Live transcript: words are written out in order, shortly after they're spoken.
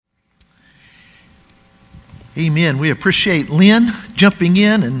Amen. We appreciate Lynn jumping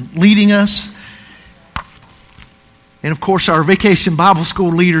in and leading us. And of course, our Vacation Bible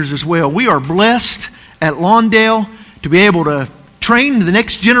School leaders as well. We are blessed at Lawndale to be able to train the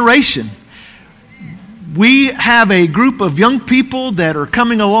next generation. We have a group of young people that are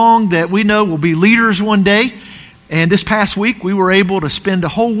coming along that we know will be leaders one day. And this past week, we were able to spend a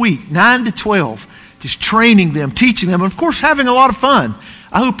whole week, 9 to 12, just training them, teaching them, and of course, having a lot of fun.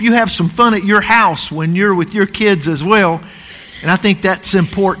 I hope you have some fun at your house when you're with your kids as well. And I think that's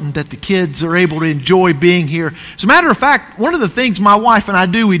important that the kids are able to enjoy being here. As a matter of fact, one of the things my wife and I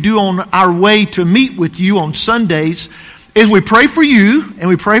do, we do on our way to meet with you on Sundays, is we pray for you and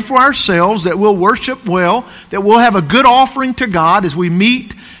we pray for ourselves that we'll worship well, that we'll have a good offering to God as we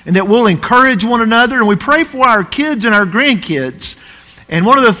meet, and that we'll encourage one another. And we pray for our kids and our grandkids. And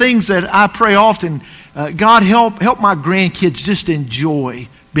one of the things that I pray often, God help my grandkids just enjoy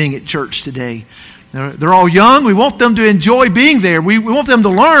being at church today. They're all young. We want them to enjoy being there. We want them to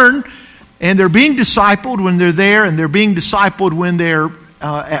learn, and they're being discipled when they're there, and they're being discipled when they're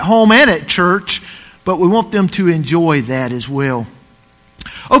at home and at church, but we want them to enjoy that as well.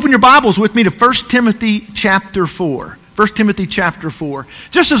 Open your Bibles with me to 1 Timothy chapter 4. 1 Timothy chapter 4.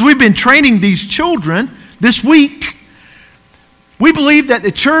 Just as we've been training these children this week, we believe that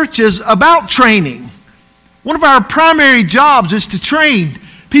the church is about training. One of our primary jobs is to train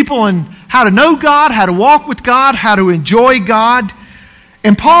people in how to know God, how to walk with God, how to enjoy God.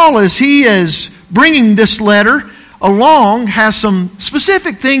 And Paul, as he is bringing this letter along, has some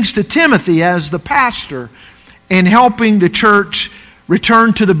specific things to Timothy as the pastor in helping the church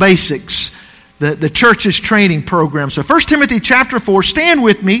return to the basics, the church's training program. So 1 Timothy chapter 4, stand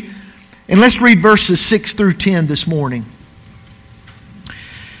with me, and let's read verses 6 through 10 this morning.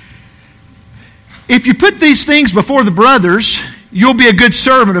 If you put these things before the brothers, you'll be a good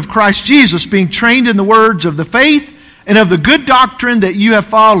servant of Christ Jesus, being trained in the words of the faith and of the good doctrine that you have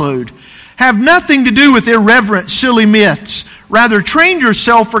followed. Have nothing to do with irreverent, silly myths. Rather, train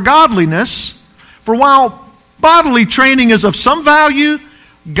yourself for godliness. For while bodily training is of some value,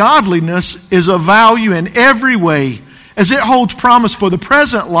 godliness is of value in every way, as it holds promise for the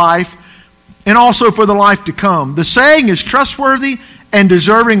present life and also for the life to come. The saying is trustworthy and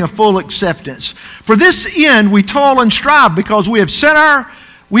deserving of full acceptance. For this end we toil and strive, because we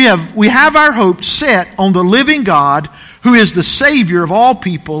have our hope set on the living God, who is the Savior of all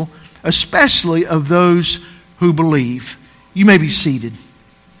people, especially of those who believe. You may be seated.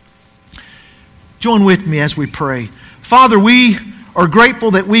 Join with me as we pray. Father, we are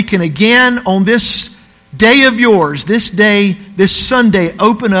grateful that we can again on this day of yours, this Sunday,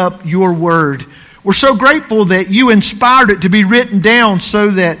 open up your word. We're so grateful that you inspired it to be written down so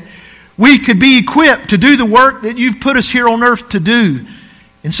that we could be equipped to do the work that you've put us here on earth to do.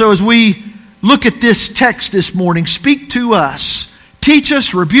 And so as we look at this text this morning, speak to us, teach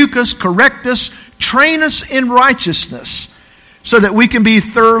us, rebuke us, correct us, train us in righteousness so that we can be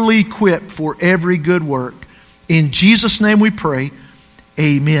thoroughly equipped for every good work. In Jesus' name we pray,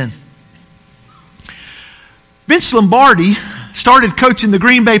 amen. Vince Lombardi started coaching the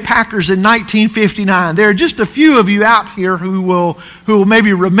Green Bay Packers in 1959. There are just a few of you out here who will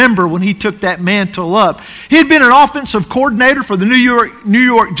maybe remember when he took that mantle up. He had been an offensive coordinator for the New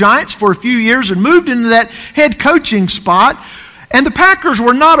York Giants for a few years and moved into that head coaching spot. And the Packers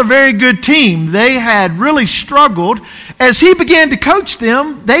were not a very good team. They had really struggled. As he began to coach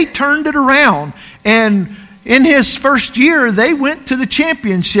them, they turned it around. And in his first year, they went to the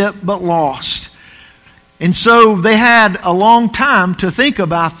championship but lost. And so they had a long time to think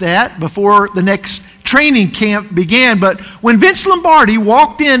about that before the next training camp began. But when Vince Lombardi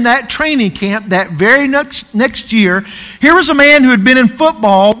walked in that training camp that very next year, here was a man who had been in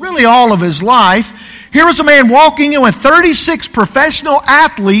football really all of his life. Here was a man walking in with 36 professional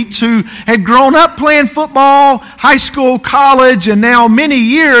athletes who had grown up playing football, high school, college, and now many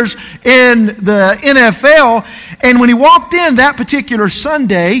years in the NFL. And when he walked in that particular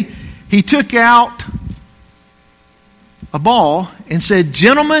Sunday, he took out a ball and said,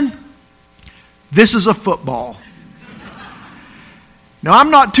 "Gentlemen, this is a football." Now,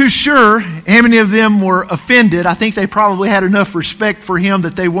 I'm not too sure how many of them were offended. I think they probably had enough respect for him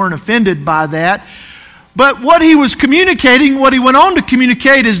that they weren't offended by that. But what he was communicating, what he went on to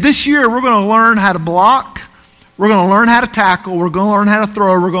communicate, is this year we're going to learn how to block, we're going to learn how to tackle, we're going to learn how to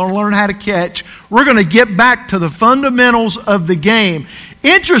throw, we're going to learn how to catch. We're going to get back to the fundamentals of the game.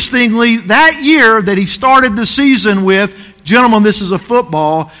 Interestingly, that year that he started the season with, "Gentlemen, this is a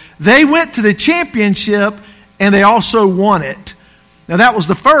football," they went to the championship and they also won it. Now that was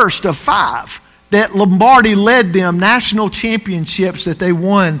the first of 5 that Lombardi led them, national championships that they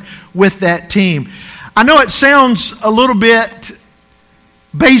won with that team. I know it sounds a little bit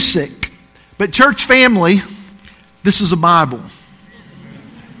basic, but church family, this is a Bible.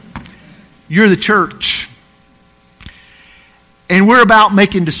 You're the church. And we're about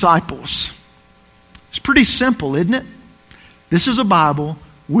making disciples. It's pretty simple, isn't it? This is a Bible.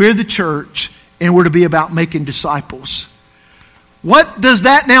 We're the church, and we're to be about making disciples. What does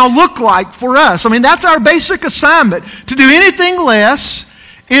that now look like for us? I mean, that's our basic assignment. To do anything less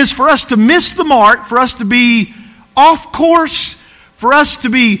is for us to miss the mark, for us to be off course, for us to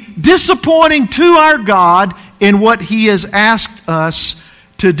be disappointing to our God in what He has asked us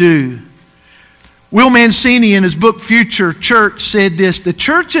to do. Will Mancini, in his book Future Church, said this: the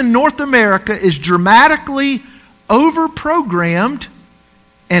church in North America is dramatically over-programmed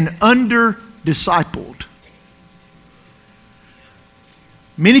and under-discipled.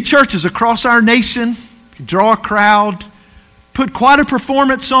 Many churches across our nation can draw a crowd, put quite a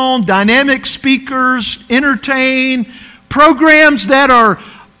performance on, dynamic speakers, entertain, programs that are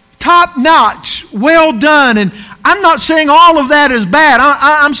top-notch, well done. And I'm not saying all of that is bad.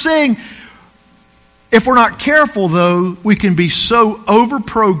 I'm saying if we're not careful, though, we can be so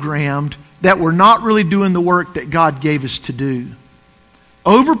over-programmed that we're not really doing the work that God gave us to do.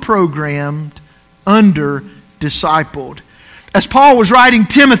 Over-programmed, under-discipled. As Paul was writing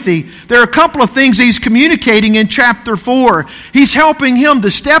Timothy, there are a couple of things he's communicating in chapter 4. He's helping him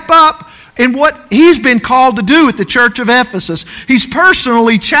to step up in what he's been called to do at the church of Ephesus. He's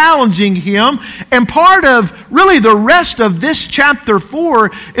personally challenging him, and part of really the rest of this chapter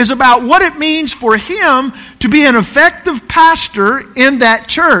 4 is about what it means for him to be an effective pastor in that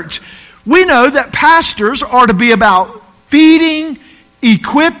church. We know that pastors are to be about feeding,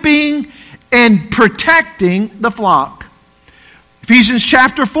 equipping, and protecting the flock. Ephesians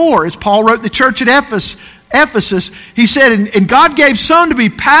chapter 4, as Paul wrote the church at Ephesus, he said, and God gave some to be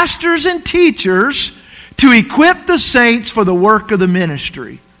pastors and teachers to equip the saints for the work of the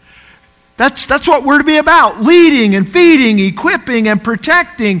ministry. That's what we're to be about, leading and feeding, equipping and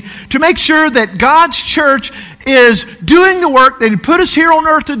protecting, to make sure that God's church is doing the work that He put us here on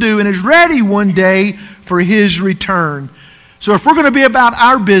earth to do and is ready one day for His return. So if we're going to be about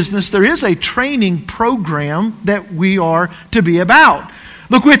our business, there is a training program that we are to be about.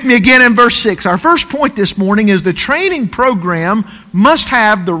 Look with me again in verse 6. Our first point this morning is the training program must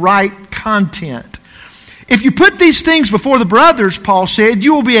have the right content. If you put these things before the brothers, Paul said,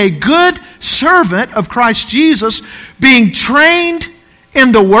 you will be a good servant of Christ Jesus, being trained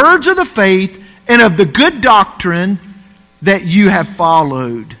in the words of the faith and of the good doctrine that you have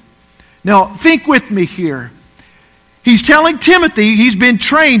followed. Now, think with me here. He's telling Timothy he's been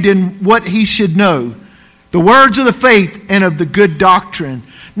trained in what he should know. The words of the faith and of the good doctrine.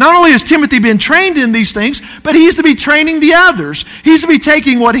 Not only has Timothy been trained in these things, but he's to be training the others. He's to be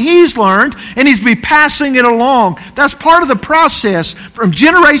taking what he's learned and he's to be passing it along. That's part of the process from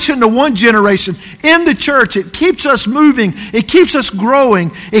generation to one generation in the church. It keeps us moving. It keeps us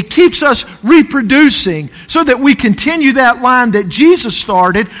growing. It keeps us reproducing so that we continue that line that Jesus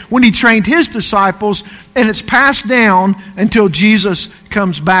started when He trained His disciples, and it's passed down until Jesus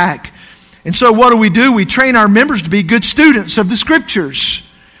comes back. And so what do? We train our members to be good students of the Scriptures.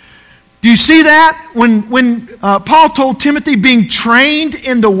 Do you see that? When Paul told Timothy being trained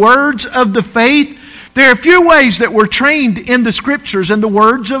in the words of the faith, there are a few ways that we're trained in the Scriptures, and the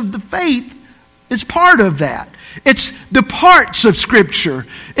words of the faith is part of that. It's the parts of Scripture.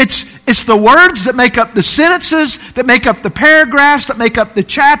 It's the words that make up the sentences, that make up the paragraphs, that make up the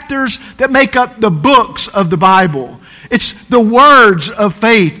chapters, that make up the books of the Bible. It's the words of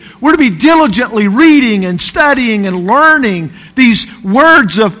faith. We're to be diligently reading and studying and learning these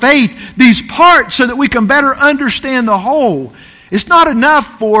words of faith, these parts, so that we can better understand the whole. It's not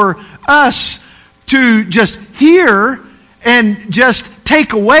enough for us to just hear and just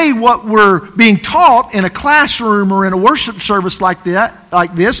take away what we're being taught in a classroom or in a worship service like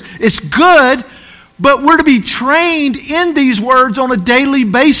this. It's good, but we're to be trained in these words on a daily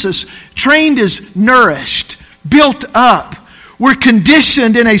basis. Trained is nourished, built up. We're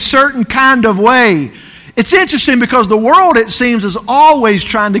conditioned in a certain kind of way. It's interesting because the world, it seems, is always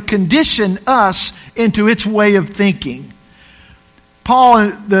trying to condition us into its way of thinking. Paul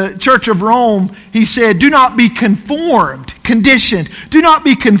in the Church of Rome, he said, do not be conformed, conditioned. Do not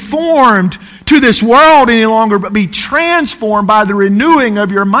be conformed to this world any longer, but be transformed by the renewing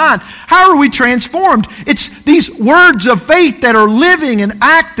of your mind. How are we transformed? It's these words of faith that are living and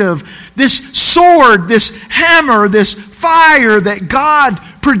active. This sword, this hammer, this fire that God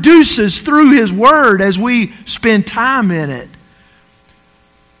produces through His Word as we spend time in it.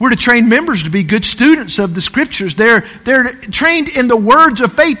 We're to train members to be good students of the Scriptures. They're trained in the words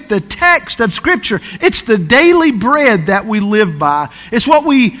of faith, the text of Scripture. It's the daily bread that we live by. It's what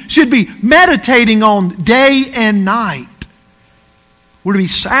we should be meditating on day and night. We're to be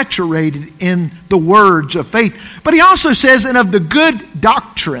saturated in the words of faith. But he also says, and of the good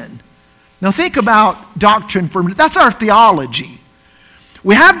doctrine. Now think about doctrine for a minute. That's our theology.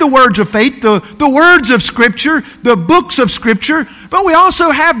 We have the words of faith, the words of Scripture, the books of Scripture, but we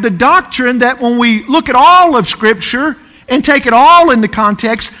also have the doctrine that when we look at all of Scripture and take it all into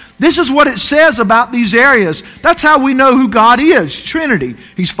context, this is what it says about these areas. That's how we know who God is, Trinity.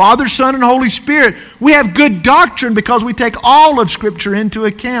 He's Father, Son, and Holy Spirit. We have good doctrine because we take all of Scripture into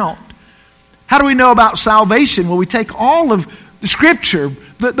account. How do we know about salvation? Well, we take all of the Scripture.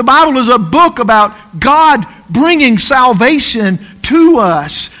 The Bible is a book about God bringing salvation to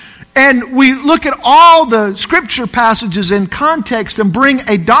us. And we look at all the Scripture passages in context and bring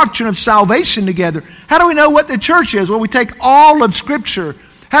a doctrine of salvation together. How do we know what the church is? Well, we take all of Scripture.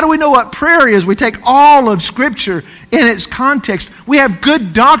 How do we know what prayer is? We take all of Scripture in its context. We have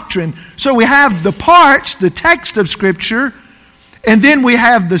good doctrine. So we have the parts, the text of Scripture, and then we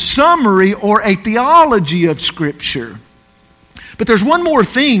have the summary or a theology of Scripture. But there's one more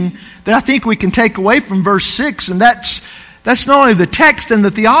thing that I think we can take away from verse 6, and that's not only the text and the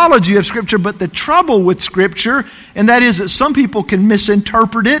theology of Scripture, but the trouble with Scripture, and that is that some people can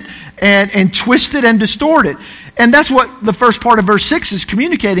misinterpret it and twist it and distort it. And that's what the first part of verse 6 is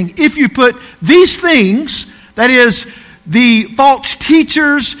communicating. If you put these things, that is, the false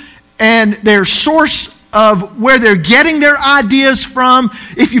teachers and their source of where they're getting their ideas from,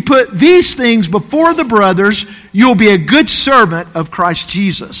 if you put these things before the brothers, you'll be a good servant of Christ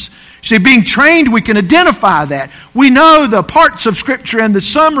Jesus. See, being trained, we can identify that. We know the parts of Scripture and the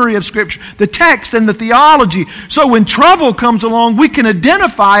summary of Scripture, the text and the theology. So when trouble comes along, we can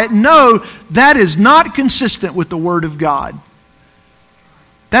identify it and know that is not consistent with the Word of God.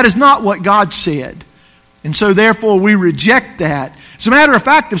 That is not what God said. And so therefore we reject that. As a matter of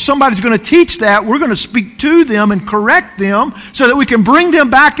fact, if somebody's going to teach that, we're going to speak to them and correct them so that we can bring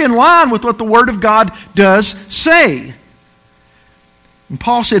them back in line with what the Word of God does say. And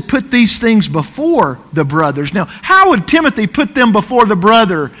Paul said, put these things before the brothers. Now, how would Timothy put them before the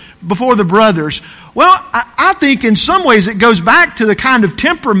brothers? Well, I think in some ways it goes back to the kind of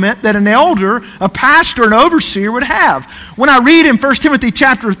temperament that an elder, a pastor, an overseer would have. When I read in 1 Timothy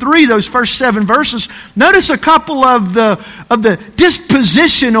chapter 3, those first 7 verses, notice a couple of the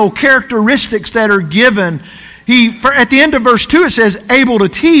dispositional characteristics that are given. At the end of verse 2 it says, able to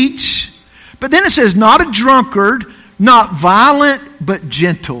teach, but then it says, not a drunkard, not violent, but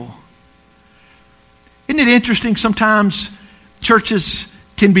gentle. Isn't it interesting sometimes churches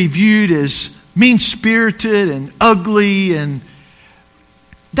can be viewed as mean-spirited and ugly, and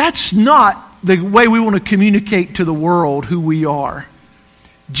that's not the way we want to communicate to the world who we are.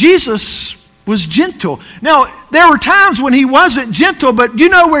 Jesus was gentle. Now, there were times when he wasn't gentle, but you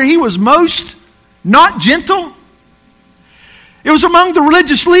know where he was most not gentle? It was among the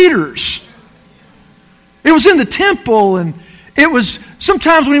religious leaders. It was in the temple, and it was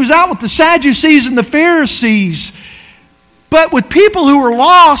sometimes when he was out with the Sadducees and the Pharisees. But with people who were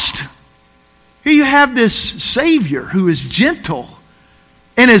lost, here you have this Savior who is gentle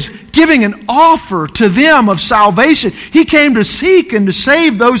and is giving an offer to them of salvation. He came to seek and to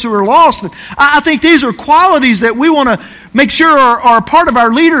save those who are lost. And I think these are qualities that we want to make sure are a part of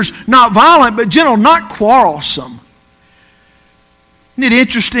our leaders, not violent, but gentle, not quarrelsome. Isn't it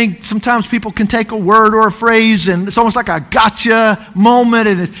interesting? Sometimes people can take a word or a phrase and it's almost like a gotcha moment,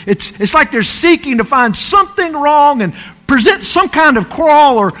 and it's like they're seeking to find something wrong and present some kind of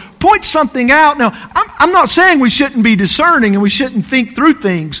quarrel or point something out. Now, I'm not saying we shouldn't be discerning and we shouldn't think through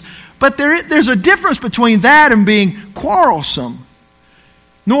things, but there's a difference between that and being quarrelsome.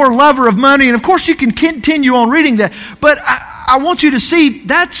 Nor a lover of money. And of course you can continue on reading that, but I want you to see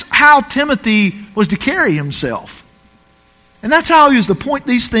that's how Timothy was to carry himself. And that's how he was to point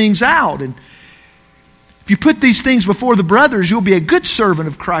these things out. And if you put these things before the brothers, you'll be a good servant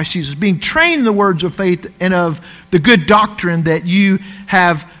of Christ Jesus, being trained in the words of faith and of the good doctrine that you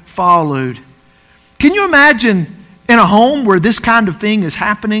have followed. Can you imagine in a home where this kind of thing is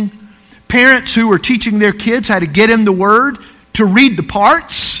happening? Parents who are teaching their kids how to get in the Word, to read the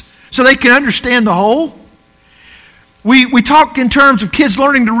parts so they can understand the whole. We talk in terms of kids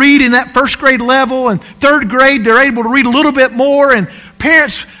learning to read in that first grade level, and third grade they're able to read a little bit more, and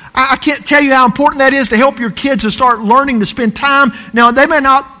parents, I can't tell you how important that is to help your kids to start learning to spend time. Now, they may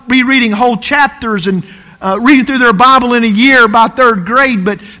not be reading whole chapters and reading through their Bible in a year by third grade,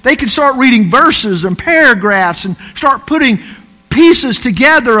 but they can start reading verses and paragraphs and start putting pieces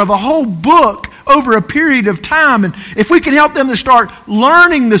together of a whole book over a period of time. And if we can help them to start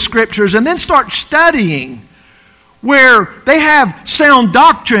learning the Scriptures and then start studying, where they have sound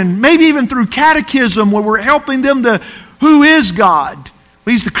doctrine, maybe even through catechism, where we're helping them to, who is God?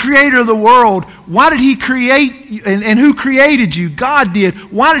 He's the creator of the world. Why did He create, and who created you? God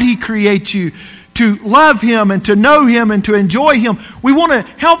did. Why did He create you? To love Him and to know Him and to enjoy Him. We want to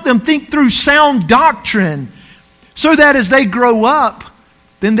help them think through sound doctrine so that as they grow up,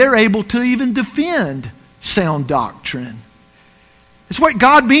 then they're able to even defend sound doctrine. It's what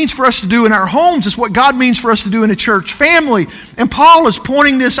God means for us to do in our homes. It's what God means for us to do in a church family. And Paul is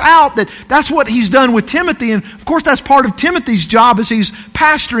pointing this out, that that's what he's done with Timothy. And of course, that's part of Timothy's job as he's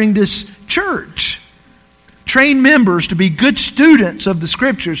pastoring this church. Train members to be good students of the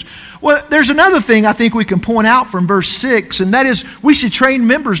Scriptures. Well, there's another thing I think we can point out from verse 6, and that is we should train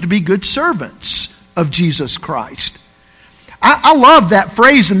members to be good servants of Jesus Christ. I love that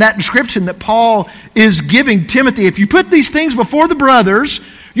phrase and that description that Paul is giving Timothy. If you put these things before the brothers,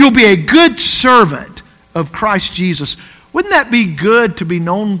 you'll be a good servant of Christ Jesus. Wouldn't that be good to be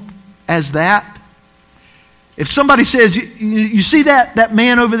known as that? If somebody says, you see that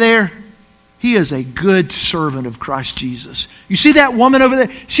man over there? He is a good servant of Christ Jesus. You see that woman over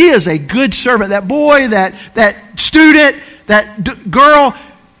there? She is a good servant. That boy, that student, that girl,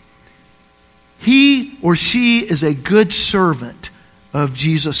 he or she is a good servant of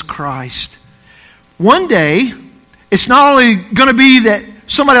Jesus Christ. One day, it's not only going to be that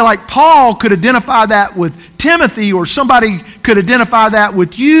somebody like Paul could identify that with Timothy, or somebody could identify that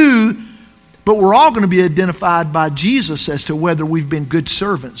with you, but we're all going to be identified by Jesus as to whether we've been good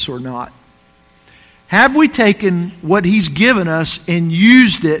servants or not. Have we taken what He's given us and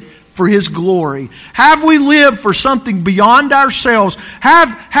used it for His glory? Have we lived for something beyond ourselves?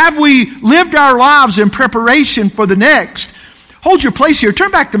 Have we lived our lives in preparation for the next? Hold your place here.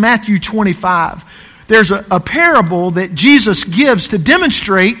 Turn back to Matthew 25. There's a parable that Jesus gives to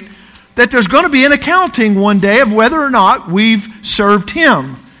demonstrate that there's going to be an accounting one day of whether or not we've served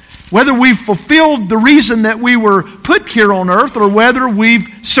Him. Whether we've fulfilled the reason that we were put here on earth, or whether we've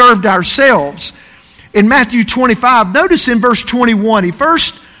served ourselves. In Matthew 25, notice in verse 21, He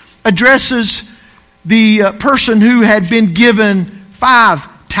first addresses the person who had been given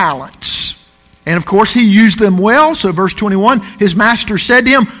 5 talents. And of course, he used them well. So verse 21, his master said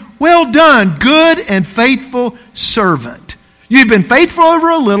to him, "Well done, good and faithful servant. You've been faithful over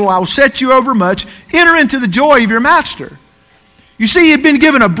a little, I will set you over much. Enter into the joy of your master." You see, he had been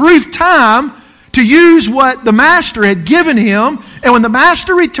given a brief time to use what the master had given him. And when the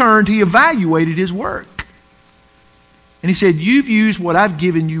master returned, he evaluated his work. And he said, "You've used what I've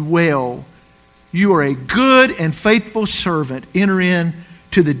given you well. You are a good and faithful servant. Enter in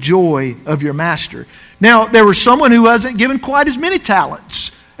to the joy of your master." Now, there was someone who wasn't given quite as many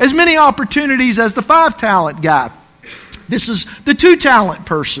talents, as many opportunities as the 5-talent guy. This is the 2-talent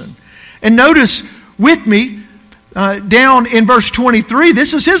person. And notice with me, down in verse 23,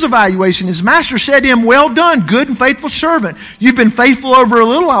 this is his evaluation. His master said to him, "Well done, good and faithful servant. You've been faithful over a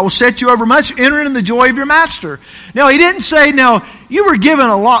little, I will set you over much. Enter in the joy of your master." Now, he didn't say, "Now, you were given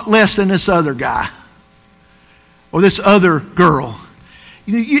a lot less than this other guy or this other girl."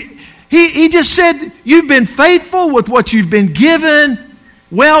 He just said, "You've been faithful with what you've been given.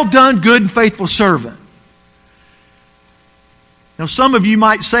 Well done, good and faithful servant." Now, some of you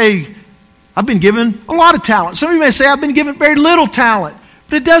might say, "I've been given a lot of talent." Some of you may say, "I've been given very little talent."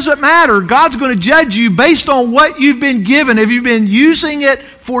 But it doesn't matter. God's going to judge you based on what you've been given. Have you been using it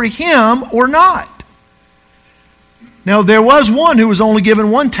for Him or not? Now, there was one who was only given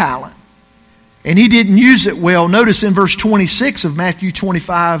 1 talent, and he didn't use it well. Notice in verse 26 of Matthew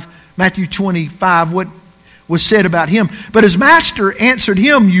 25, what was said about him. "But his master answered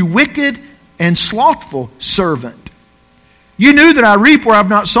him, 'You wicked and slothful servant. You knew that I reap where I have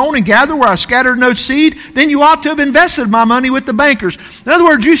not sown and gather where I scattered no seed. Then you ought to have invested my money with the bankers.'" In other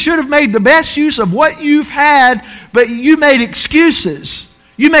words, you should have made the best use of what you've had, but you made excuses.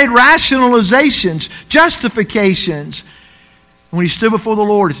 You made rationalizations, justifications. When he stood before the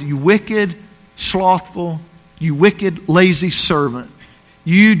Lord, he said, "You wicked, slothful, you wicked, lazy servant.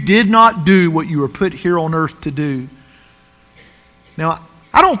 You did not do what you were put here on earth to do." Now,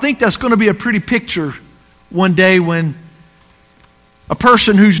 I don't think that's going to be a pretty picture one day when a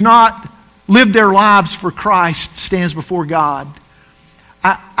person who's not lived their lives for Christ stands before God.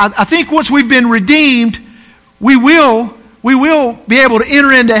 I think once we've been redeemed, we will be able to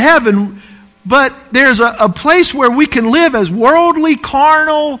enter into heaven, but there's a place where we can live as worldly,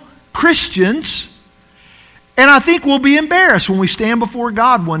 carnal Christians And I think we'll be embarrassed when we stand before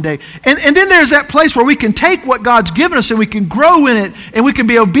God one day. And then there's that place where we can take what God's given us and we can grow in it and we can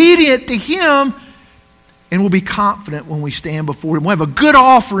be obedient to Him, and we'll be confident when we stand before Him. We'll have a good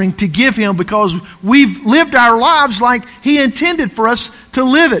offering to give Him because we've lived our lives like He intended for us to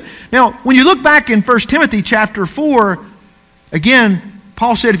live it. Now, when you look back in 1 Timothy chapter 4, again,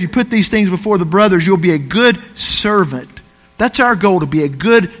 Paul said, if you put these things before the brothers, you'll be a good servant. That's our goal, to be a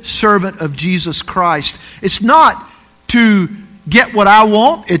good servant of Jesus Christ. It's not to get what I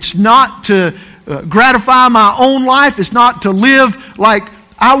want. It's not to gratify my own life. It's not to live like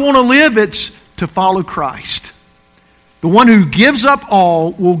I want to live. It's to follow Christ. The one who gives up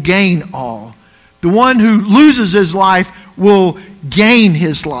all will gain all. The one who loses his life will gain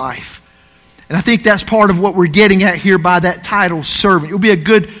his life. And I think that's part of what we're getting at here by that title, servant. You'll be a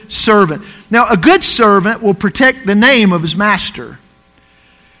good servant. Now, a good servant will protect the name of his master.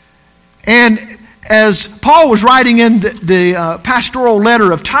 And as Paul was writing in the pastoral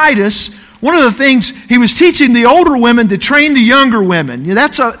letter of Titus, one of the things he was teaching the older women to train the younger women. You know,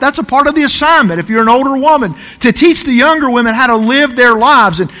 that's a part of the assignment, if you're an older woman, to teach the younger women how to live their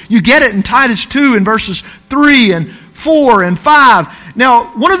lives. And you get it in Titus 2 in verses 3 and 4 and 5.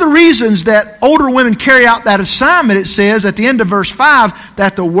 Now, one of the reasons that older women carry out that assignment, it says at the end of verse 5,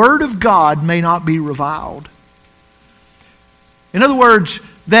 that the word of God may not be reviled. In other words,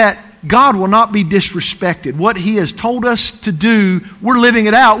 that God will not be disrespected. What He has told us to do, we're living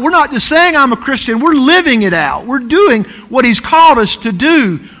it out. We're not just saying I'm a Christian, we're living it out. We're doing what He's called us to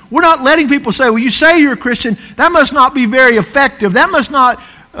do. We're not letting people say, well, you say you're a Christian, that must not be very effective. That must not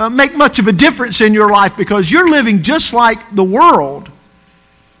make much of a difference in your life because you're living just like the world.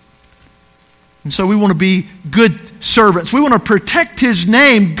 And so we want to be good servants. We want to protect His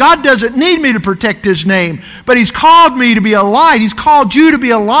name. God doesn't need me to protect His name, but He's called me to be a light. He's called you to be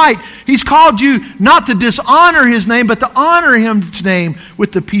a light. He's called you not to dishonor His name, but to honor His name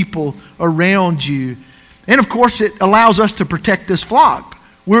with the people around you. And of course, it allows us to protect this flock.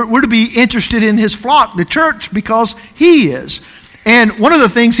 We're to be interested in His flock, the church, because He is. And one of the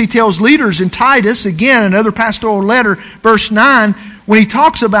things he tells leaders in Titus, again, another pastoral letter, verse 9, when he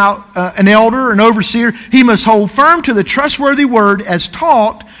talks about an elder, an overseer, he must hold firm to the trustworthy word as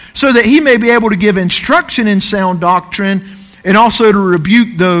taught, so that he may be able to give instruction in sound doctrine and also to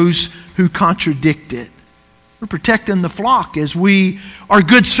rebuke those who contradict it. We're protecting the flock as we are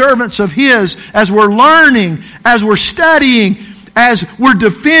good servants of His, as we're learning, as we're studying, as we're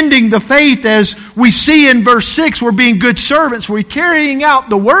defending the faith, as we see in verse 6, we're being good servants. We're carrying out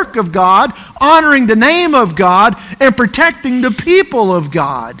the work of God, honoring the name of God, and protecting the people of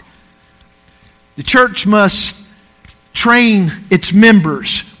God. The church must train its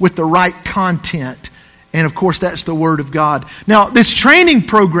members with the right content. And of course, that's the Word of God. Now, this training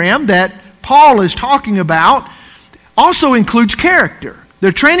program that Paul is talking about also includes character.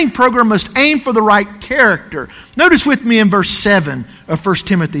 Their training program must aim for the right character. Notice with me in verse 7 of 1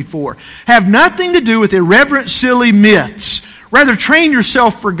 Timothy 4. Have nothing to do with irreverent, silly myths. Rather, train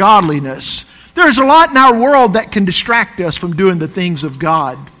yourself for godliness. There's a lot in our world that can distract us from doing the things of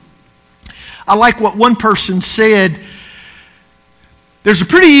God. I like what one person said. There's a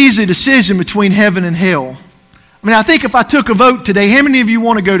pretty easy decision between heaven and hell. I mean, I think if I took a vote today, how many of you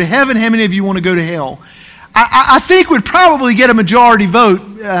want to go to heaven? How many of you want to go to hell? I think we'd probably get a majority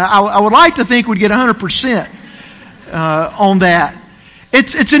vote. I would like to think we'd get 100% on that.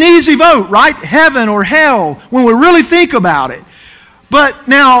 It's an easy vote, right? Heaven or hell, when we really think about it. But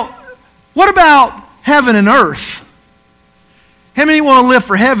now, what about heaven and earth? How many want to live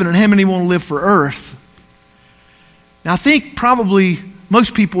for heaven and how many want to live for earth? Now, I think probably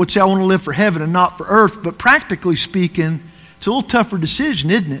most people would say, I want to live for heaven and not for earth. But practically speaking, it's a little tougher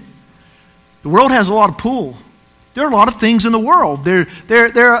decision, isn't it? The world has a lot of pull. There are a lot of things in the world. There's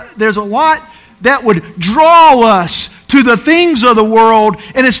a lot that would draw us to the things of the world,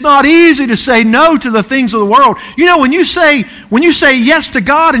 and it's not easy to say no to the things of the world. You know, when you say yes to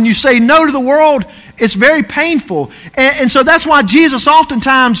God and you say no to the world, it's very painful. And so that's why Jesus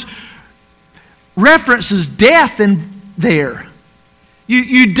oftentimes references death in there.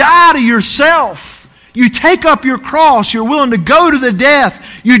 You die to yourself. You take up your cross. You're willing to go to the death.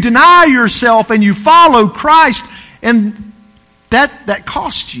 You deny yourself and you follow Christ. And that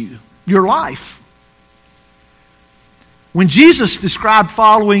costs you your life. When Jesus described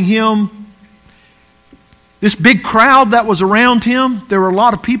following Him, this big crowd that was around Him, there were a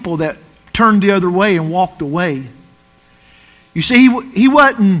lot of people that turned the other way and walked away. You see, he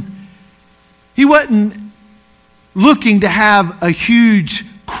wasn't looking to have a huge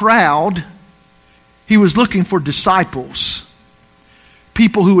crowd. He was looking for disciples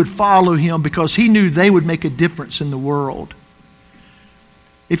people who would follow him because he knew they would make a difference in the world.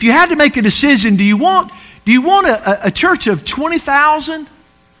 If you had to make a decision, do you want a church of 20,000?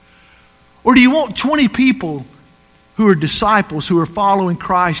 Or do you want 20 people who are disciples, who are following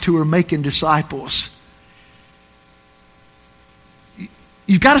Christ, who are making disciples?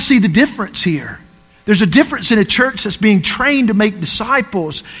 You've got to see the difference here. There's a difference in a church that's being trained to make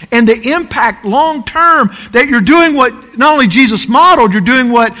disciples, and the impact long term that you're doing what not only Jesus modeled, you're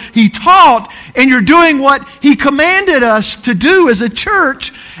doing what he taught, and you're doing what he commanded us to do as a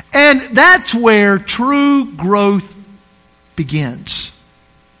church. And that's where true growth begins.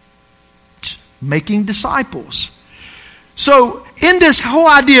 Making disciples. So in this whole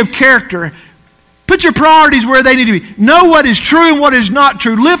idea of character, put your priorities where they need to be. Know what is true and what is not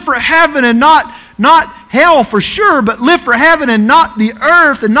true. Live for heaven and not hell for sure, but live for heaven and not the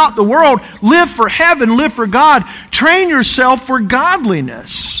earth and not the world. Live for heaven, live for God. Train yourself for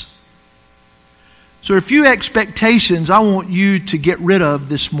godliness. So a few expectations I want you to get rid of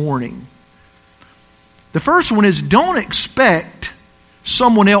this morning. The first one is, don't expect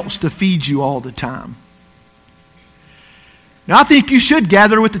someone else to feed you all the time. Now, I think you should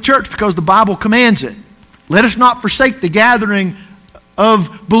gather with the church because the Bible commands it. Let us not forsake the gathering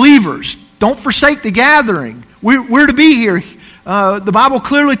of believers. Don't forsake the gathering. We're to be here. The Bible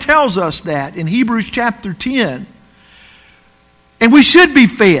clearly tells us that in Hebrews chapter 10. And we should be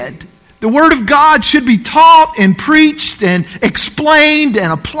fed. The Word of God should be taught and preached and explained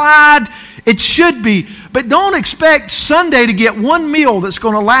and applied. It should be. But don't expect Sunday to get one meal that's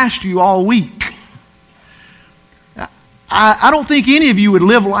going to last you all week. I don't think any of you would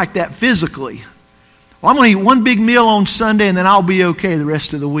live like that physically. Well, I'm going to eat one big meal on Sunday and then I'll be okay the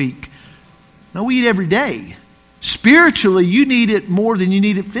rest of the week. No, we eat every day. Spiritually, you need it more than you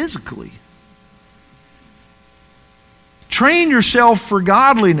need it physically. Train yourself for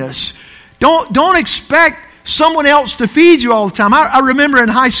godliness. Don't expect someone else to feed you all the time. I remember in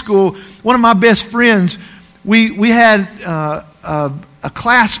high school, one of my best friends, we had a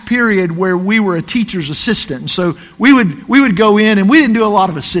class period where we were a teacher's assistant. And so we would go in, and we didn't do a lot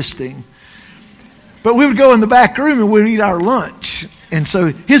of assisting. But we would go in the back room and we'd eat our lunch. And so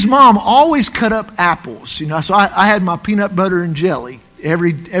his mom always cut up apples. So I had my peanut butter and jelly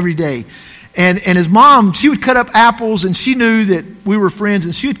every day. And his mom, she would cut up apples, and she knew that we were friends,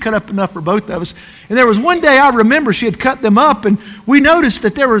 and she would cut up enough for both of us. And there was one day I remember she had cut them up, and we noticed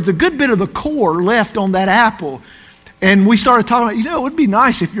that there was a good bit of the core left on that apple. And we started talking about, it would be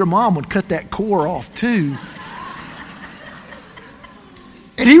nice if your mom would cut that core off too.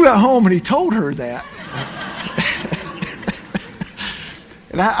 And he went home and he told her that.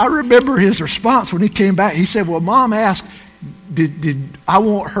 And I remember his response when he came back. He said, well, Mom asked, did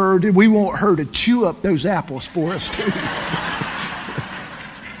we want her to chew up those apples for us too?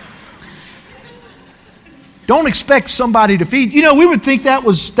 Don't expect somebody to feed. We would think that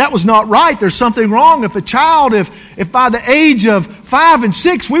was not right. There's something wrong if a child, if by the age of 5 and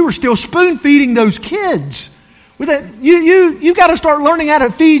 6, we were still spoon feeding those kids. With that, you've got to start learning how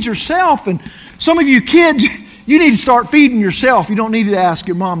to feed yourself. And some of you kids, you need to start feeding yourself. You don't need to ask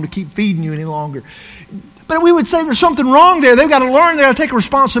your mom to keep feeding you any longer. But we would say there's something wrong there. They've got to learn. They've got to take a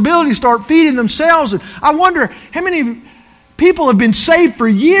responsibility to start feeding themselves. And I wonder how many people have been saved for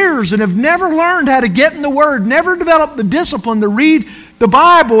years and have never learned how to get in the Word, never developed the discipline to read the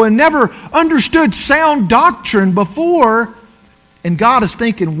Bible, and never understood sound doctrine before. And God is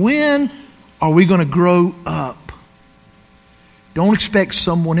thinking, when are we going to grow up? Don't expect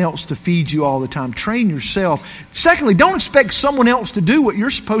someone else to feed you all the time. Train yourself. Secondly, don't expect someone else to do what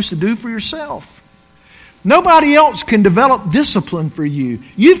you're supposed to do for yourself. Nobody else can develop discipline for you.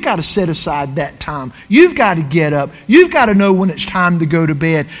 You've got to set aside that time. You've got to get up. You've got to know when it's time to go to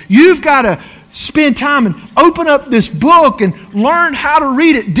bed. You've got to spend time and open up this book and learn how to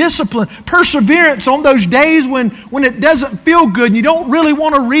read it. Discipline, perseverance on those days when it doesn't feel good and you don't really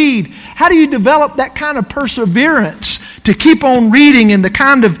want to read. How do you develop that kind of perseverance to keep on reading and the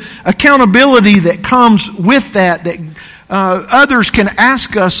kind of accountability that comes with that others can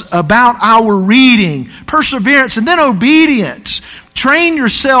ask us about our reading? Perseverance, and then obedience. Train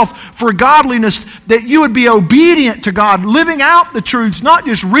yourself for godliness, that you would be obedient to God, living out the truths, not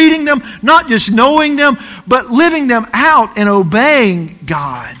just reading them, not just knowing them, but living them out and obeying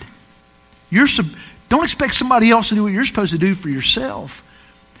God. Don't expect somebody else to do what you're supposed to do for yourself.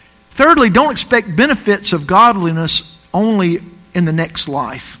 Thirdly, don't expect benefits of godliness only in the next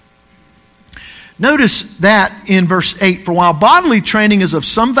life. Notice that in verse 8, for while bodily training is of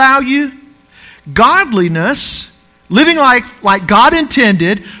some value, godliness, living like God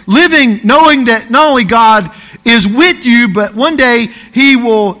intended, living knowing that not only God is with you, but one day He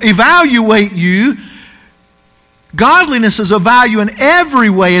will evaluate you. Godliness is of value in every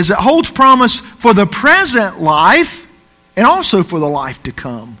way as it holds promise for the present life and also for the life to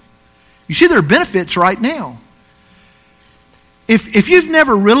come. You see, there are benefits right now. If you've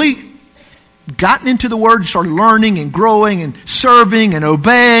never really gotten into the Word and started learning and growing and serving and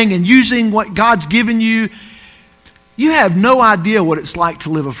obeying and using what God's given you, you have no idea what it's like to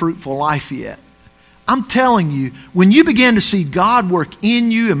live a fruitful life yet. I'm telling you, when you begin to see God work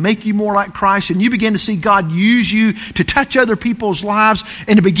in you and make you more like Christ, and you begin to see God use you to touch other people's lives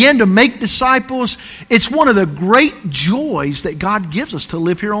and to begin to make disciples, it's one of the great joys that God gives us to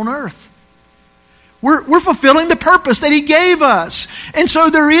live here on earth. We're fulfilling the purpose that He gave us. And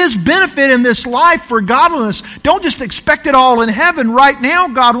so there is benefit in this life for godliness. Don't just expect it all in heaven. Right now,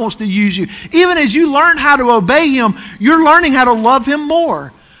 God wants to use you. Even as you learn how to obey Him, you're learning how to love Him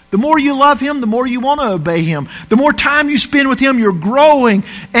more. The more you love Him, the more you want to obey Him. The more time you spend with Him, you're growing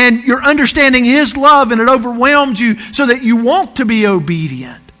and you're understanding His love, and it overwhelms you so that you want to be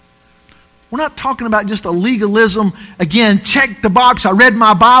obedient. We're not talking about just a legalism. Again, check the box. I read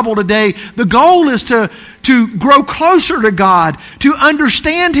my Bible today. The goal is to grow closer to God, to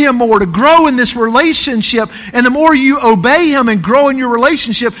understand Him more, to grow in this relationship. And the more you obey Him and grow in your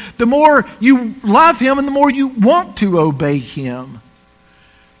relationship, the more you love Him and the more you want to obey Him.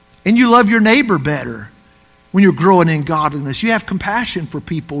 And you love your neighbor better when you're growing in godliness. You have compassion for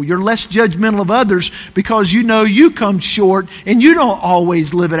people. You're less judgmental of others because you know you come short and you don't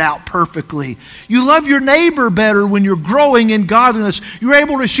always live it out perfectly. You love your neighbor better when you're growing in godliness. You're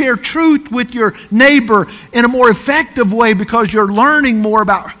able to share truth with your neighbor in a more effective way because you're learning more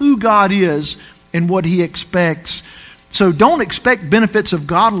about who God is and what He expects. So don't expect benefits of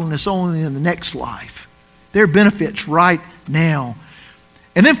godliness only in the next life. There are benefits right now.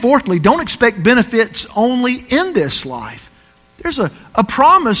 And then fourthly, don't expect benefits only in this life. There's a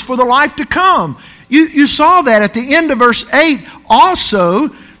promise for the life to come. You saw that at the end of verse 8. Also,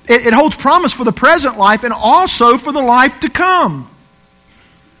 it holds promise for the present life and also for the life to come.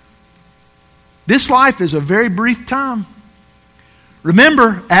 This life is a very brief time.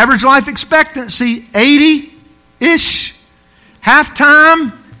 Remember, average life expectancy, 80-ish. Half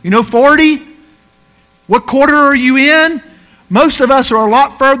time, 40. What quarter are you in? Most of us are a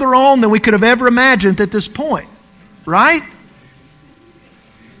lot further on than we could have ever imagined at this point, right?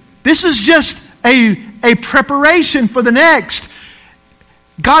 This is just a preparation for the next.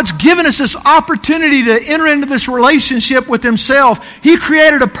 God's given us this opportunity to enter into this relationship with Himself. He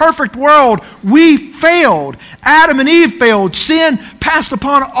created a perfect world. We failed. Adam and Eve failed. Sin passed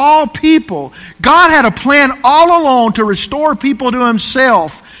upon all people. God had a plan all along to restore people to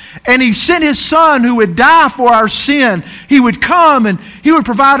Himself. And He sent His Son who would die for our sin. He would come and He would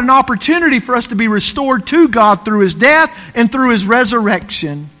provide an opportunity for us to be restored to God through His death and through His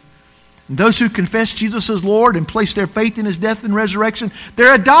resurrection. And those who confess Jesus as Lord and place their faith in His death and resurrection,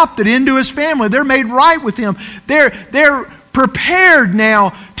 they're adopted into His family. They're made right with Him. They're prepared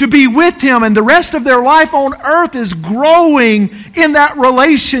now to be with Him, and the rest of their life on earth is growing in that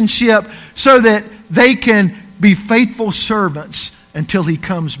relationship so that they can be faithful servants until He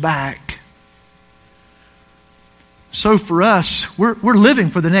comes back. So for us, we're living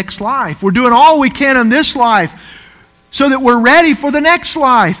for the next life. We're doing all we can in this life so that we're ready for the next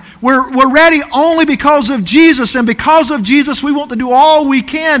life. We're ready only because of Jesus, and because of Jesus, we want to do all we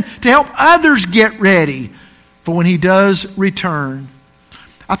can to help others get ready for when He does return.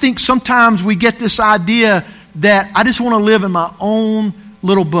 I think sometimes we get this idea that I just want to live in my own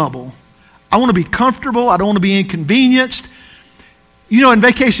little bubble. I want to be comfortable. I don't want to be inconvenienced. In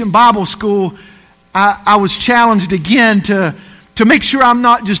Vacation Bible School, I was challenged again to make sure I'm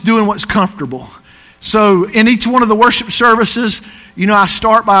not just doing what's comfortable. So in each one of the worship services, I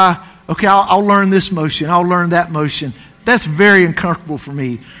start by, okay, I'll learn this motion. I'll learn that motion. That's very uncomfortable for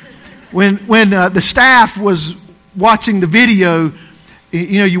me. When the staff was watching the video,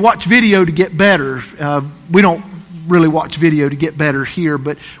 you watch video to get better. We don't really watch video to get better here,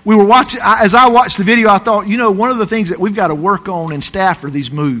 but we were watching. As I watched the video, I thought, one of the things that we've got to work on in staff are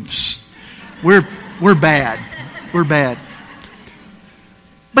these moves. We're bad. We're bad.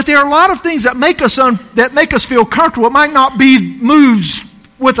 But there are a lot of things that make us feel comfortable. It might not be moves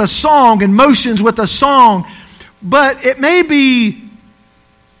with a song and motions with a song, but it may be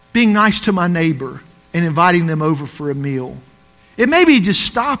being nice to my neighbor and inviting them over for a meal. It may be just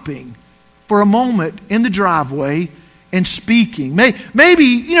stopping for a moment in the driveway and speaking.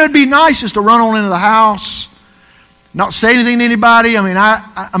 Maybe it'd be nice just to run on into the house, not say anything to anybody.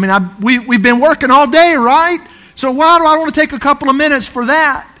 We've been working all day, right? So why do I want to take a couple of minutes for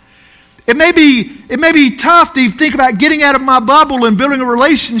that? It may be tough to think about getting out of my bubble and building a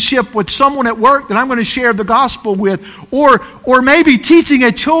relationship with someone at work that I'm going to share the gospel with, or maybe teaching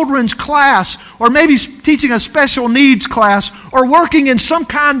a children's class, or maybe teaching a special needs class, or working in some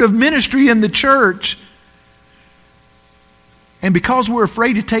kind of ministry in the church. And because we're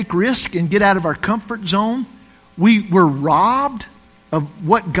afraid to take risk and get out of our comfort zone, we're robbed of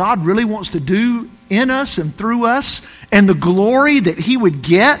what God really wants to do in us and through us, and the glory that He would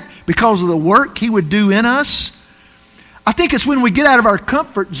get because of the work He would do in us. I think it's when we get out of our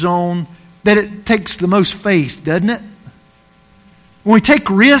comfort zone that it takes the most faith, doesn't it? When we take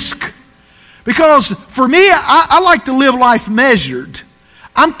risk. Because for me, I like to live life measured.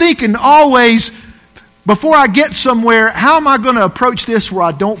 I'm thinking always, before I get somewhere, how am I going to approach this where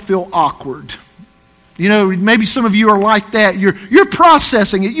I don't feel awkward? You know, maybe some of you are like that. You're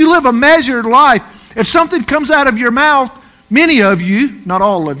processing it. You live a measured life. If something comes out of your mouth, many of you, not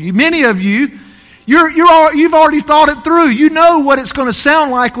all of you, many of you, you've already thought it through. You know what it's going to sound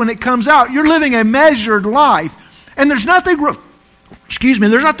like when it comes out. You're living a measured life. And there's nothing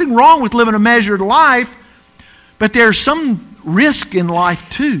wrong with living a measured life, but there's some risk in life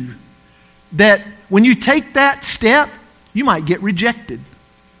too. That when you take that step, you might get rejected.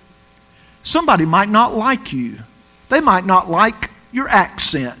 Somebody might not like you. They might not like your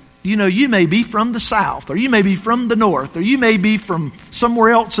accent. You know, you may be from the South, or you may be from the North, or you may be from somewhere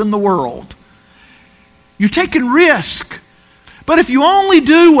else in the world. You're taking risk. But if you only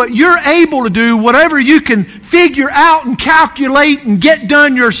do what you're able to do, whatever you can figure out and calculate and get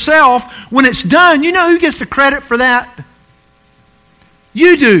done yourself, when it's done, you know who gets the credit for that?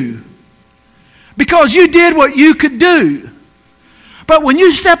 You do. Because you did what you could do. But when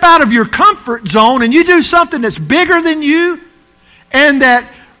you step out of your comfort zone and you do something that's bigger than you, and that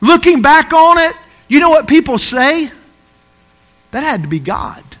looking back on it, you know what people say? That had to be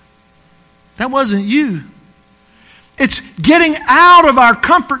God. That wasn't you. It's getting out of our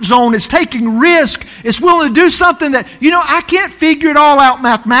comfort zone. It's taking risk. It's willing to do something that, you know, I can't figure it all out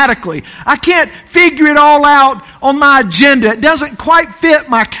mathematically. I can't figure it all out on my agenda. It doesn't quite fit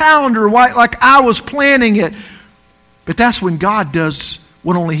my calendar like I was planning it. But that's when God does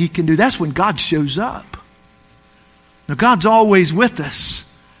what only He can do. That's when God shows up. Now, God's always with us.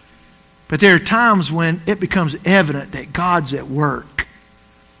 But there are times when it becomes evident that God's at work.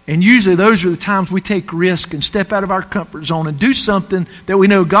 And usually those are the times we take risk and step out of our comfort zone and do something that we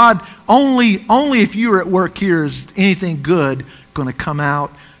know God, only if you are at work here is anything good going to come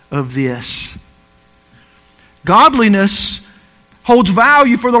out of this. Godliness holds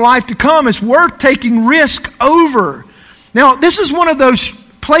value for the life to come. It's worth taking risk over. Now, this is one of those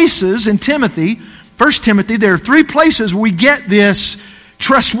places in Timothy, 1 Timothy, there are 3 places where we get this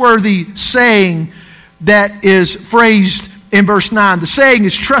trustworthy saying that is phrased in verse 9. The saying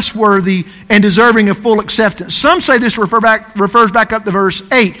is trustworthy and deserving of full acceptance. Some say this refers back up to verse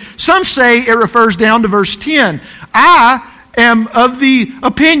 8. Some say it refers down to verse 10. I am of the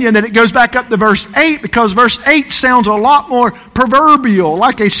opinion that it goes back up to verse 8 because verse 8 sounds a lot more proverbial,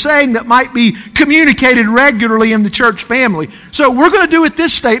 like a saying that might be communicated regularly in the church family. So we're going to do it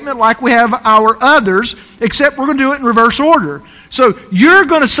this statement like we have our others, except we're going to do it in reverse order. So you're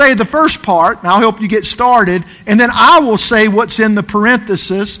going to say the first part, and I'll help you get started, and then I will say what's in the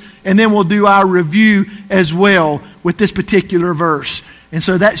parenthesis, and then we'll do our review as well with this particular verse. And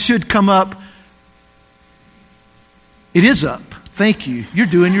so that should come up. It is up. Thank you. You're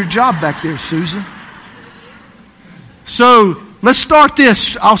doing your job back there, Susan. So let's start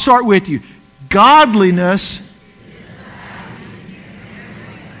this. I'll start with you. Godliness .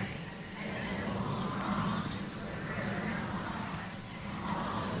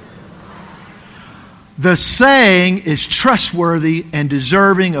 The saying is trustworthy and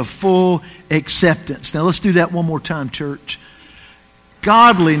deserving of full acceptance. Now let's do that one more time, church.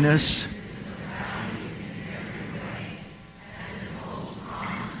 Godliness .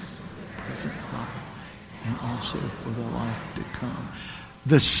 And also for the life to come.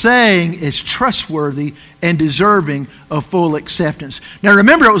 The saying is trustworthy and deserving of full acceptance. Now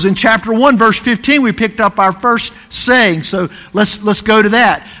remember, it was in chapter 1, verse 15, we picked up our first saying. So let's go to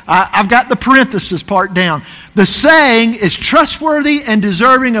that. I've got the parenthesis part down. The saying is trustworthy and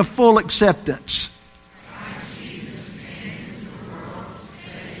deserving of full acceptance.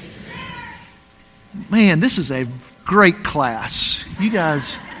 Man, this is a great class. You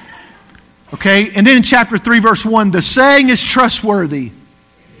guys, okay? And then in chapter 3, verse 1, the saying is trustworthy.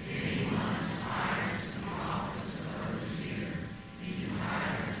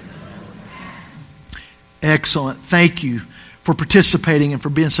 Excellent. Thank you for participating and for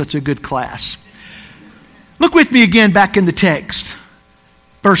being such a good class. Look with me again back in the text.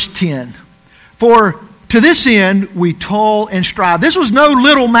 Verse 10. For to this end we toil and strive. This was no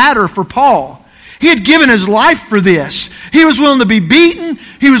little matter for Paul. He had given his life for this. He was willing to be beaten.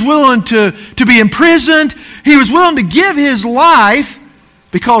 He was willing to be imprisoned. He was willing to give his life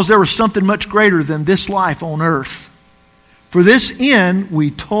because there was something much greater than this life on earth. For this end we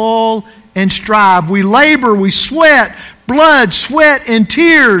toil and strive. We labor, we sweat, blood, sweat, and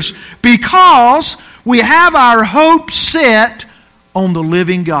tears because we have our hope set on the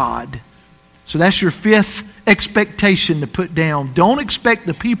living God. So that's your fifth expectation to put down. Don't expect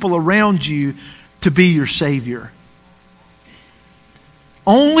the people around you to be your Savior.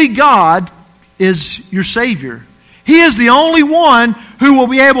 Only God is your Savior. He is the only one who will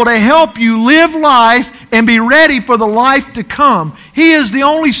be able to help you live life and be ready for the life to come. He is the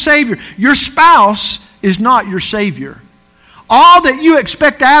only Savior. Your spouse is not your Savior. All that you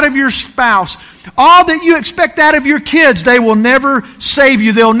expect out of your spouse, all that you expect out of your kids, they will never save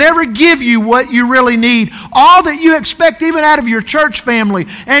you. They'll never give you what you really need. All that you expect even out of your church family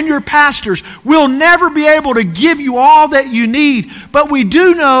and your pastors will never be able to give you all that you need. But we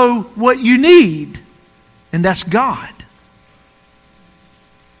do know what you need, and that's God.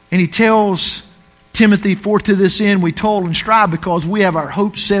 And he tells Timothy, for to this end we toil and strive because we have our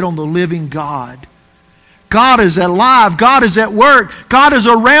hope set on the living God. God is alive. God is at work. God is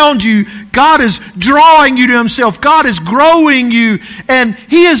around you. God is drawing you to Himself. God is growing you. And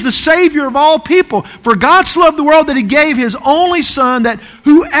He is the Savior of all people. For God so loved the world that He gave His only Son, that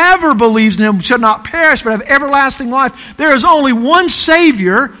whoever believes in Him shall not perish but have everlasting life. There is only one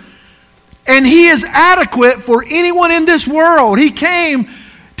Savior, and He is adequate for anyone in this world. He came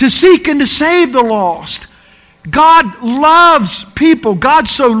to seek and to save the lost. God loves people. God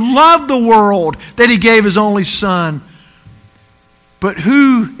so loved the world that He gave His only Son. But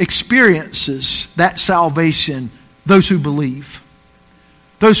who experiences that salvation? Those who believe.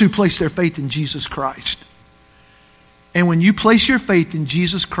 Those who place their faith in Jesus Christ. And when you place your faith in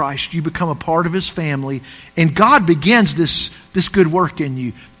Jesus Christ, you become a part of His family, and God begins this good work in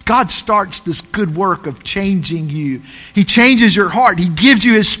you. God starts this good work of changing you. He changes your heart. He gives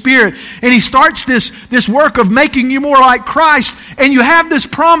you His Spirit. And He starts this work of making you more like Christ. And you have this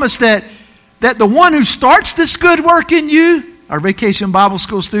promise that the one who starts this good work in you, our Vacation Bible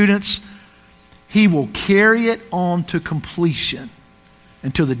School students, He will carry it on to completion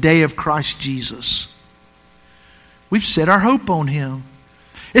until the day of Christ Jesus. We've set our hope on Him.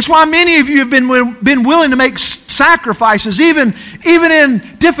 It's why many of you have been willing to make sacrifices, even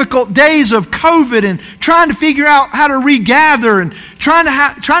in difficult days of COVID, and trying to figure out how to regather, and trying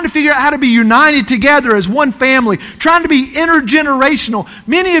to figure out how to be united together as one family, trying to be intergenerational.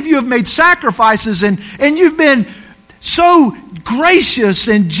 Many of you have made sacrifices, and you've been so gracious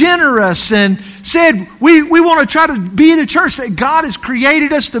and generous and said, we want to try to be the church that God has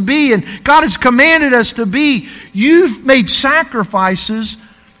created us to be and God has commanded us to be. You've made sacrifices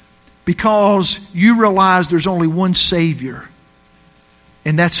because you realize there's only one Savior,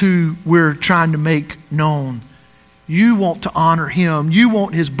 and that's who we're trying to make known. You want to honor Him. You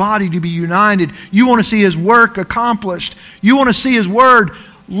want His body to be united. You want to see His work accomplished. You want to see His Word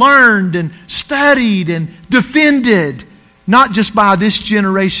learned and studied and defended, not just by this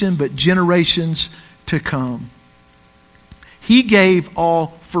generation, but generations to come. He gave all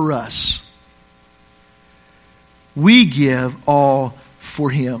for us. We give all for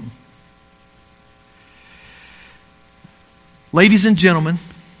Him. Ladies and gentlemen,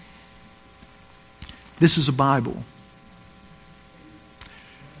 this is a Bible.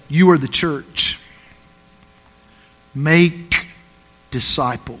 You are the church. Make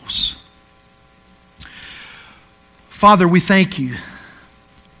disciples. Father, we thank You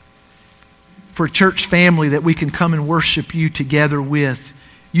for a church family that we can come and worship You together with.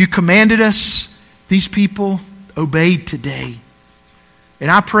 You commanded us. These people obeyed today.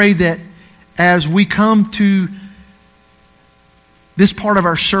 And I pray that as we come to this part of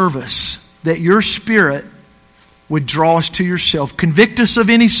our service, that Your Spirit would draw us to Yourself. Convict us of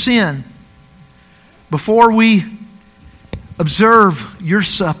any sin before we observe Your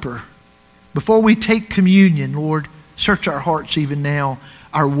supper, before we take communion. Lord, search our hearts even now,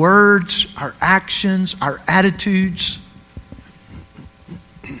 our words, our actions, our attitudes.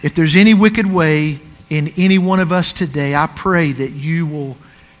 If there's any wicked way in any one of us today, I pray that You will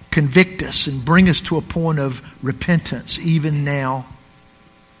convict us and bring us to a point of repentance even now.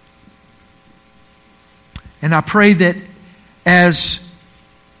 And I pray that as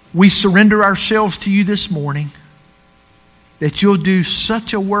we surrender ourselves to You this morning, that You'll do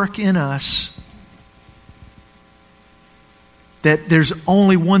such a work in us that there's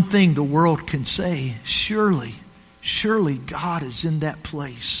only one thing the world can say: surely surely God is in that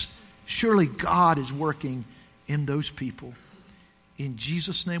place. Surely God is working in those people. In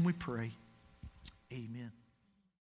Jesus' name we pray. Amen.